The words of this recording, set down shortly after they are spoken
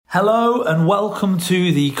Hello and welcome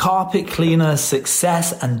to the Carpet Cleaner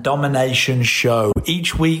Success and Domination Show.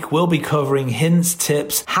 Each week we'll be covering hints,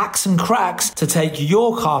 tips, hacks and cracks to take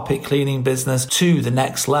your carpet cleaning business to the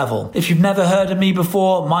next level. If you've never heard of me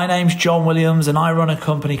before, my name's John Williams and I run a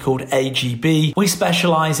company called AGB. We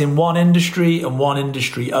specialize in one industry and one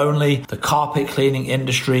industry only, the carpet cleaning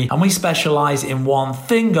industry, and we specialize in one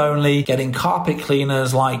thing only, getting carpet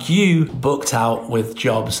cleaners like you booked out with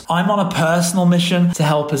jobs. I'm on a personal mission to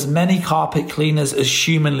help as many carpet cleaners as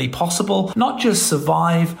humanly possible, not just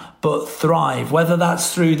survive, but thrive, whether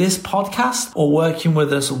that's through this podcast or working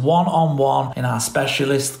with us one-on-one in our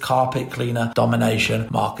specialist carpet cleaner domination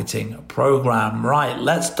marketing program. Right,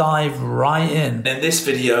 let's dive right in. In this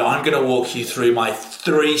video, I'm going to walk you through my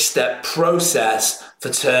 3-step process for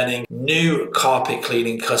turning new carpet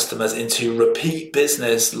cleaning customers into repeat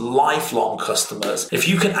business, lifelong customers. If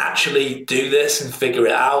you can actually do this and figure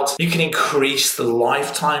it out, you can increase the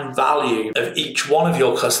lifetime value of each one of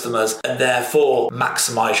your customers and therefore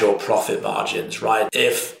maximize your profit margins, right?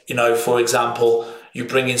 If, for example, you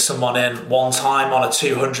bring in someone in one time on a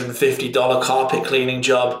 $250 carpet cleaning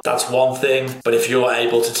job, that's one thing. But if you're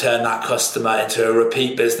able to turn that customer into a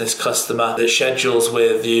repeat business customer that schedules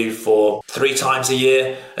with you for 3 times a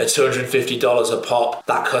year at $250 a pop,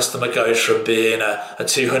 that customer goes from being a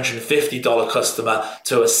 $250 customer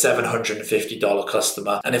to a $750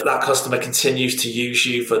 customer. And if that customer continues to use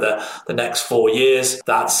you for the next 4 years,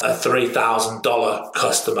 that's a $3,000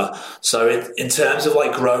 customer. So in terms of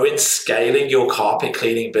growing, scaling your carpet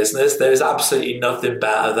cleaning business, there is absolutely nothing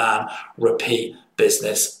better than repeat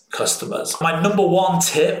business customers. My number one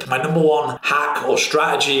tip, my number one hack or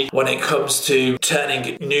strategy when it comes to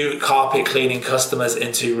turning new carpet cleaning customers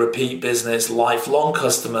into repeat business, lifelong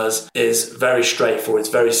customers is very straightforward. It's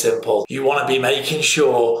very simple. You want to be making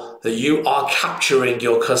sure that you are capturing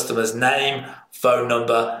your customer's name, phone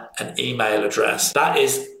number, and email address. That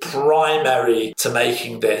is primary to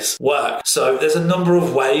making this work. So there's a number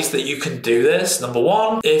of ways that you can do this. Number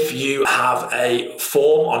one, if you have a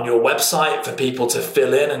form on your website for people to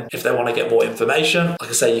fill in, and if they want to get more information, like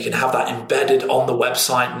I say, you can have that embedded on the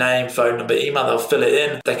website, name, phone number, email. They'll fill it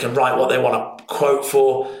in. They can write what they want to quote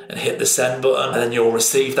for and hit the send button, and then you'll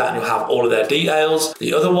receive that and you'll have all of their details.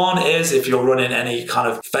 The other one is if you're running any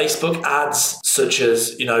kind of Facebook ads, such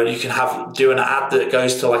as, you can do an ad that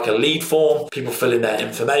goes to a lead form, people fill in their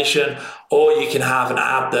information, or you can have an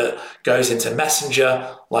ad that goes into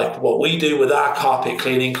Messenger, like what we do with our carpet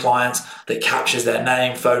cleaning clients, that captures their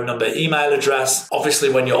name, phone number, email address. Obviously,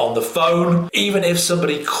 when you're on the phone, even if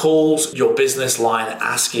somebody calls your business line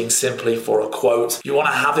asking simply for a quote, you want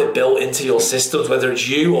to have it built into your systems, whether it's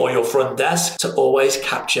you or your front desk, to always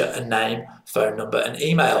capture a name, phone number, and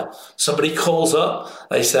email. Somebody calls up,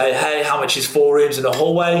 they say, hey, how much is 4 rooms in a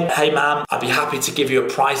hallway? Hey, ma'am, I'd be happy to give you a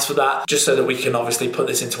price for that, just so that we can obviously put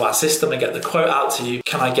this into our system and get the quote out to you.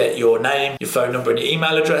 Can I get your name, your phone number, and your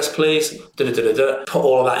email address, please? Put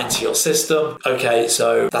all of that into your system. Okay,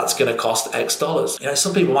 so that's going to cost X dollars.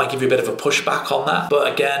 Some people might give you a bit of a pushback on that,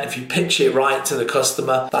 but again, if you pitch it right to the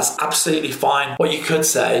customer, that's absolutely fine. What you could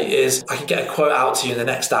say is, I can get a quote out to you in the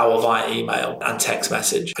next hour via email and text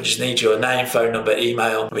message. I just need your name, phone number,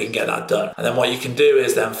 email, and we can get that done. And then what you can do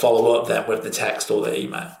is then follow up then with the text or the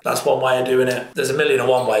email. That's one way of doing it. There's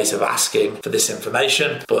 1,000,001 ways of asking for this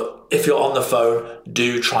information, but if you're on the phone,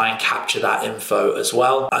 do try and capture that info as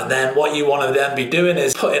well. And then what you want to then be doing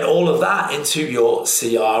is putting all of that into your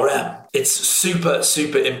CRM. It's super,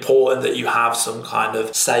 super important that you have some kind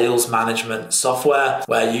of sales management software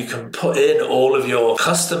where you can put in all of your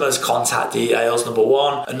customers' contact details, number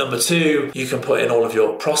one. And number two, you can put in all of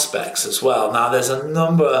your prospects as well. Now, there's a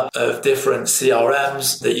number of different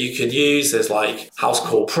CRMs that you can use. There's House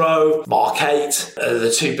Call Pro, Mark8,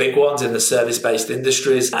 the 2 big ones in the service-based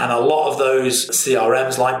industries. And a lot of those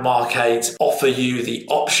CRMs like Mark8 offer you the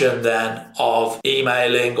option then of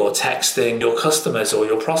emailing or texting your customers or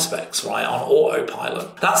your prospects, right, on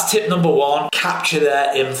autopilot. That's tip number one. Capture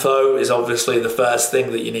their info is obviously the first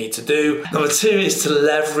thing that you need to do. Number two is to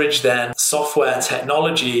leverage then software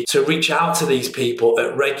technology to reach out to these people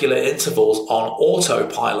at regular intervals on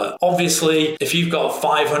autopilot. Obviously, if you've got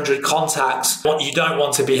 500 contacts, you don't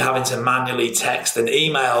want to be having to manually text and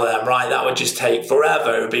email them, right? That would just take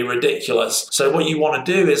forever. It would be ridiculous. So what you want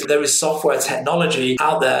to do is, there is software technology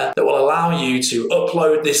out there that will allow you to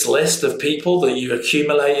upload this list of people that you've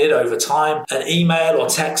accumulated over over time and email or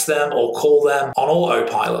text them or call them on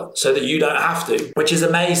autopilot so that you don't have to, which is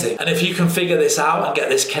amazing. And if you can figure this out and get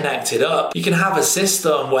this connected up, you can have a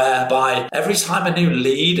system whereby every time a new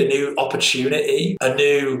lead, a new opportunity, a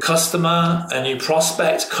new customer, a new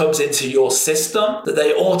prospect comes into your system, that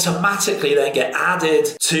they automatically then get added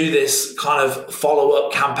to this kind of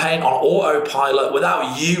follow-up campaign on autopilot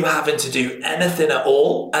without you having to do anything at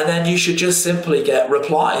all. And then you should just simply get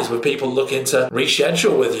replies with people looking to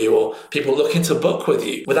reschedule with you or people looking to book with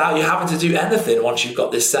you without you having to do anything once you've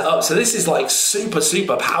got this set up. So this is like super,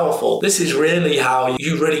 super powerful. This is really how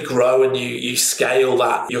you really grow and you scale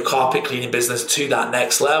that your carpet cleaning business to that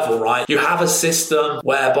next level, right? You have a system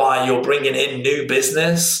whereby you're bringing in new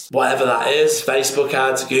business, whatever that is, Facebook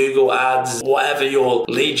ads, Google ads, whatever your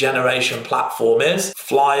lead generation platform is,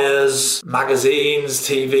 flyers, magazines,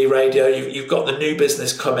 TV, radio, you've got the new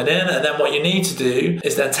business coming in. And then what you need to do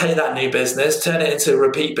is then take that new business, turn it into a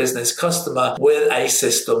repeat business customer with a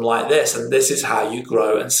system like this. And this is how you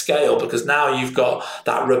grow and scale, because now you've got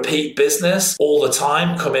that repeat business all the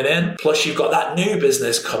time coming in, plus you've got that new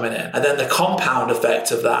business coming in. And then the compound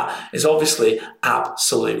effect of that is obviously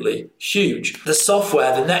absolutely huge. The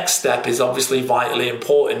software, the next step, is obviously vitally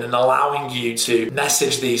important in allowing you to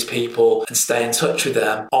message these people and stay in touch with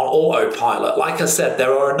them on autopilot. Like I said,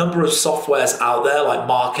 there are a number of softwares out there like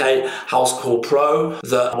Mark8, House Call Pro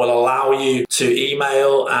that will allow you to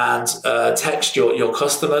email and text your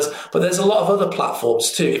customers, but there's a lot of other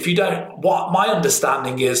platforms too. If you don't, what my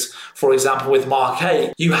understanding is, for example, with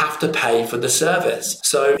Mark8, you have to pay for the service.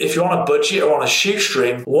 So if you're on a budget or on a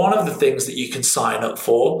shoestring, one of the things that you can sign up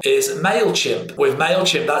for is MailChimp. With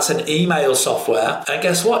MailChimp, that's an email software. And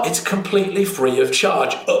guess what? It's completely free of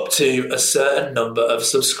charge up to a certain number of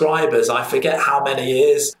subscribers. I forget how many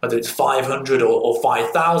it is, whether it's 500 or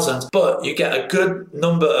 5,000, but you get a good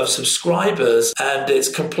number of subscribers and it's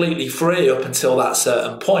completely free up until that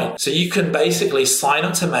certain point. So you can basically sign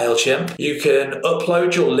up to MailChimp, you can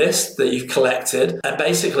upload your list that you've collected and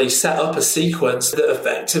basically set up a sequence that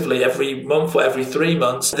effectively every month or every 3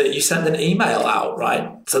 months that you send an email out, right?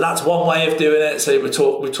 So that's one way of doing it. So we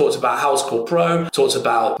talked about House Call Pro, talked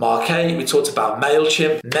about Mark8, we talked about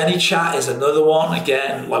MailChimp. ManyChat is another one.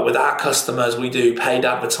 Again, like with our customers, we do paid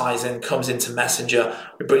advertising, comes into Messenger.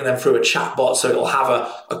 We bring them through a chatbot so it'll have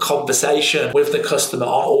a conversation with the customer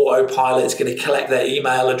on autopilot. It's going to collect their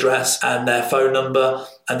email address and their phone number,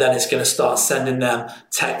 and then it's going to start sending them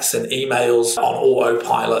texts and emails on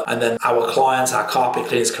autopilot. And then our clients, our carpet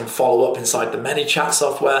cleaners, can follow up inside the ManyChat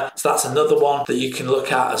software. So that's another one that you can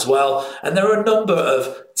look at as well. And there are a number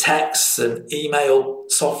of texts and email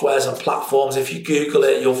softwares and platforms. If you Google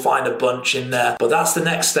it, you'll find a bunch in there. But that's the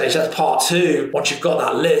next stage. That's part 2. Once you've got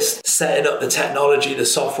that list, setting up the technology, the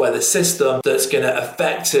software, the system that's going to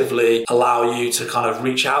effectively allow you to kind of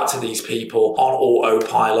reach out to these people on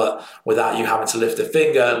autopilot without you having to lift a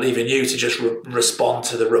finger, leaving you to just respond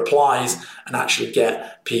to the replies and actually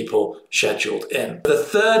get people scheduled in. The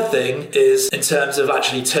third thing is in terms of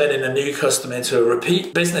actually turning a new customer into a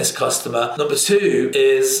repeat business customer. Number 2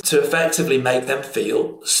 is to effectively make them feel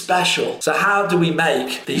special. So how do we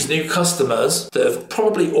make these new customers that have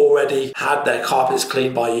probably already had their carpets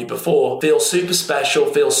cleaned by you before feel super special,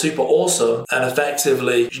 feel super awesome, and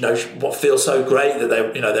effectively, what feels so great that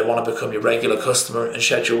they want to become your regular customer and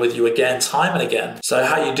schedule with you again, time and again. So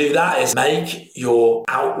how you do that is make your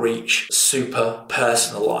outreach super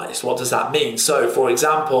personalized. What does that mean? So for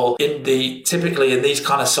example, typically in these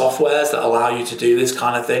kind of softwares that allow you to do this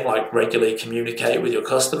kind of thing, like regularly communicate with your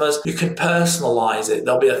customers, you can personalize it.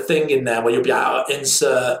 There'll be a thing in there where you'll be able to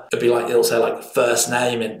insert, it'll say like first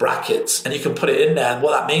name in brackets, and you can put it in there. And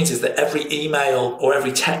what that means is that every email or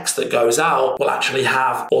every text that goes out will actually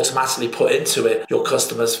have automatically put into it your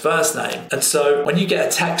customer's first name. And so when you get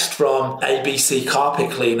a text from ABC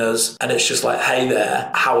Carpet Cleaners and it's just like, hey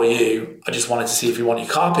there, how are you? I just wanted to see if you want your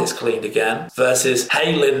carpets cleaned again, versus,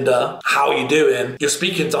 hey Linda, how are you doing? You're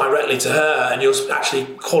speaking directly to her and you're actually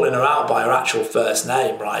calling her out by her actual first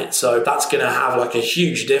name, right? So that's going to have like a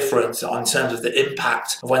huge difference in terms of the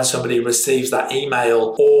impact of when somebody receives that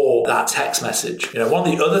email or that text message. One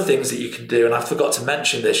of the other things that you can do, and I forgot to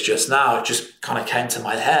mention this just now, it just kind of came to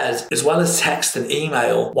my head, as well as text and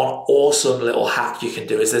email, one awesome little hack you can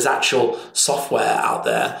do is there's actual software out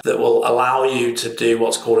there that will allow you to do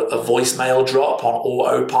what's called a voicemail drop on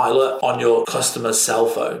autopilot on your customers' cell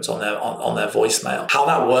phones, on their voicemail. How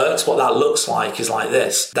that works, what that looks like is like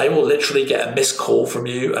this. They will literally get a missed call from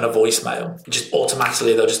you and a voicemail. Just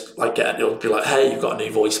automatically, they'll just like it'll be like, hey, you've got a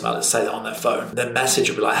new voicemail. Let's say that on their phone. And then message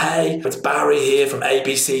will be like, hey, it's Barry here from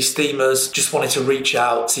ABC Steamers. Just wanted to reach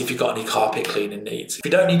out, see if you've got any carpet cleaning needs. If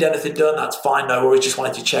you don't need anything done, that's fine. No worries. Just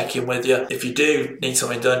wanted to check in with you. If you do need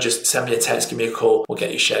something done, just send me a text, give me a call. We'll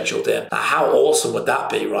get you scheduled in. Now, how awesome would that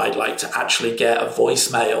be, right? Like to actually get a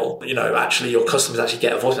voicemail, actually your customers actually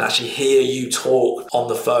get a voicemail, actually hear you talk on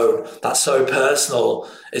the phone. That's so personal.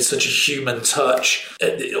 It's such a human touch.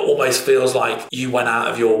 It almost feels like you went out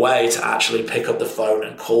of your way to actually pick up the phone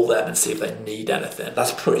and call them and see if they need anything.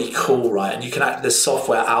 That's pretty cool, right? And there's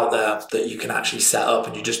software out there that you can actually set up,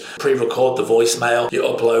 and you just pre-record the voicemail, you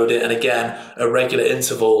upload it, and again, at regular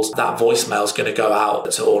intervals, that voicemail is going to go out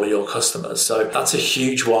to all of your customers. So that's a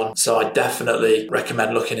huge one. So I definitely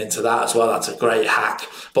recommend looking into that as well. That's a great hack.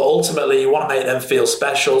 But ultimately, you want to make them feel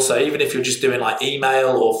special. So even if you're just doing like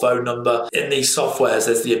email or phone number, in these softwares,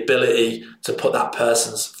 there's the ability to put that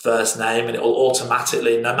person's first name, and it will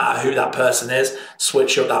automatically, no matter who that person is,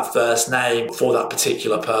 switch up that first name for that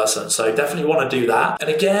particular person. So definitely want to do that. And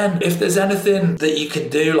again, if there's anything that you can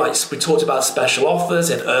do, like we talked about special offers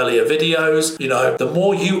in earlier videos, the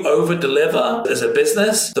more you over deliver as a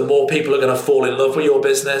business, the more people are going to fall in love with your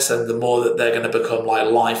business, and the more that they're going to become like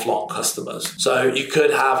lifelong customers. So you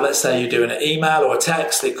could have, let's say you're doing an email or a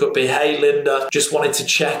text. It could be, hey Linda, just wanted to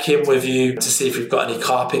check in with you to see if you've got any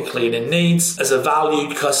carpet cleaning needs. As a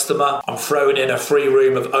valued customer, I'm throwing in a free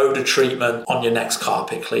room of odor treatment on your next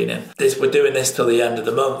carpet cleaning. We're doing this till the end of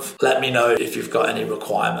the month. Let me know if you've got any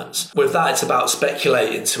requirements. With that, it's about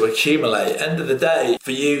speculating to accumulate. End of the day,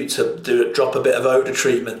 for you to drop a bit of odor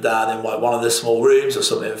treatment down in like one of the small rooms or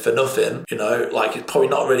something for nothing, it's probably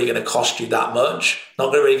not really going to cost you that much.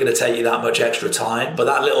 Not really going to take you that much extra time, but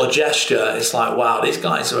that little gesture, it's like, wow, these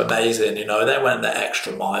guys are amazing. They went the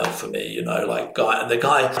extra mile for me. The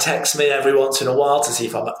guy texts me every once in a while to see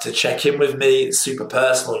if I'm up to check in with me. It's super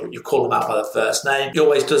personal. You call them out by the first name. He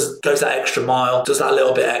always goes that extra mile, does that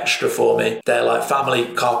little bit extra for me. They're like family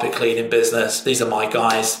carpet cleaning business. These are my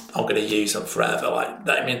guys. I'm going to use them forever.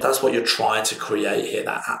 That's what you're trying to create here.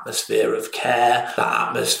 That atmosphere of care, that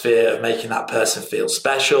atmosphere of making that person feel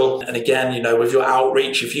special. And again, with your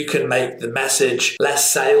outreach, if you can make the message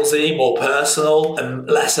less salesy, more personal, and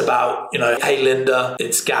less about, hey Linda,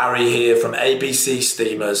 it's Gary here from ABC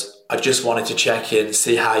Steamers. I just wanted to check in,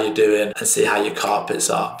 see how you're doing, and see how your carpets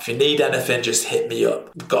are. If you need anything, just hit me up.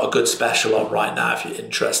 We've got a good special on right now if you're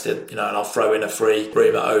interested, and I'll throw in a free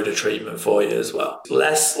room of odor treatment for you as well.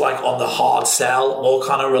 Less like on the hard sell, more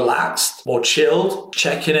kind of relaxed, more chilled,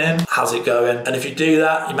 checking in, how's it going? And if you do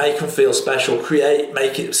that, you make them feel special,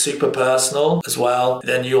 make it super personal as well,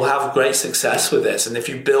 then you'll have great success with this. And if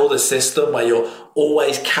you build a system where you're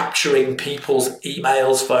always capturing people's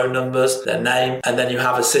emails, phone numbers, their name, and then you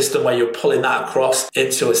have a system where you're pulling that across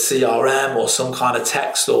into a CRM or some kind of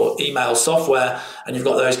text or email software, and you've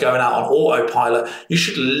got those going out on autopilot, you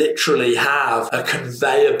should literally have a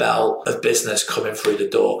conveyor belt of business coming through the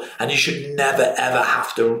door, and you should never ever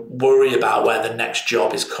have to worry about where the next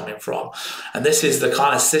job is coming from. And this is the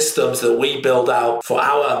kind of systems that we build out for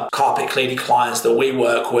our carpet cleaning clients that we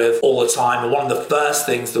work with all the time. And one of the first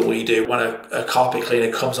things that we do when a carpet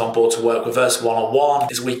cleaner comes on board to work with us one-on-one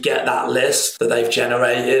is we get that list that they've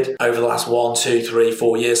generated over the last 1, 2, 3,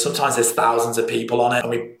 4 years. Sometimes there's thousands of people on it, and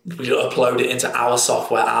we upload it into our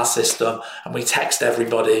software, our system, and we text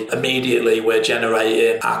everybody. Immediately we're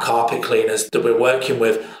generating our carpet cleaners that we're working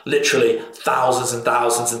with literally thousands and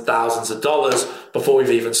thousands and thousands of dollars before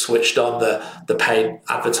we've even switched on the paid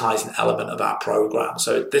advertising element of our program.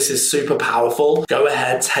 So this is super powerful. Go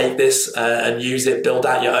ahead, take this and use it, build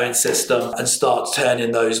out your own system, and start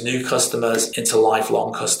turning those new customers into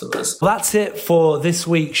lifelong customers. Well, that's it for this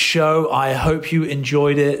week's show. I hope you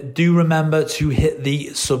enjoyed it. Do remember to hit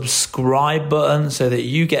the subscribe button so that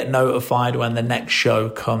you get notified when the next show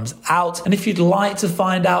comes out. And if you'd like to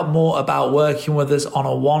find out more about working with us on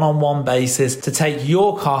a one-on-one basis to take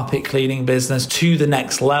your carpet cleaning business to the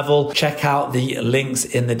next level, check out the links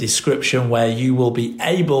in the description where you will be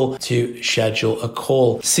able to schedule a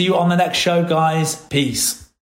call. See you on the next show, guys. Peace.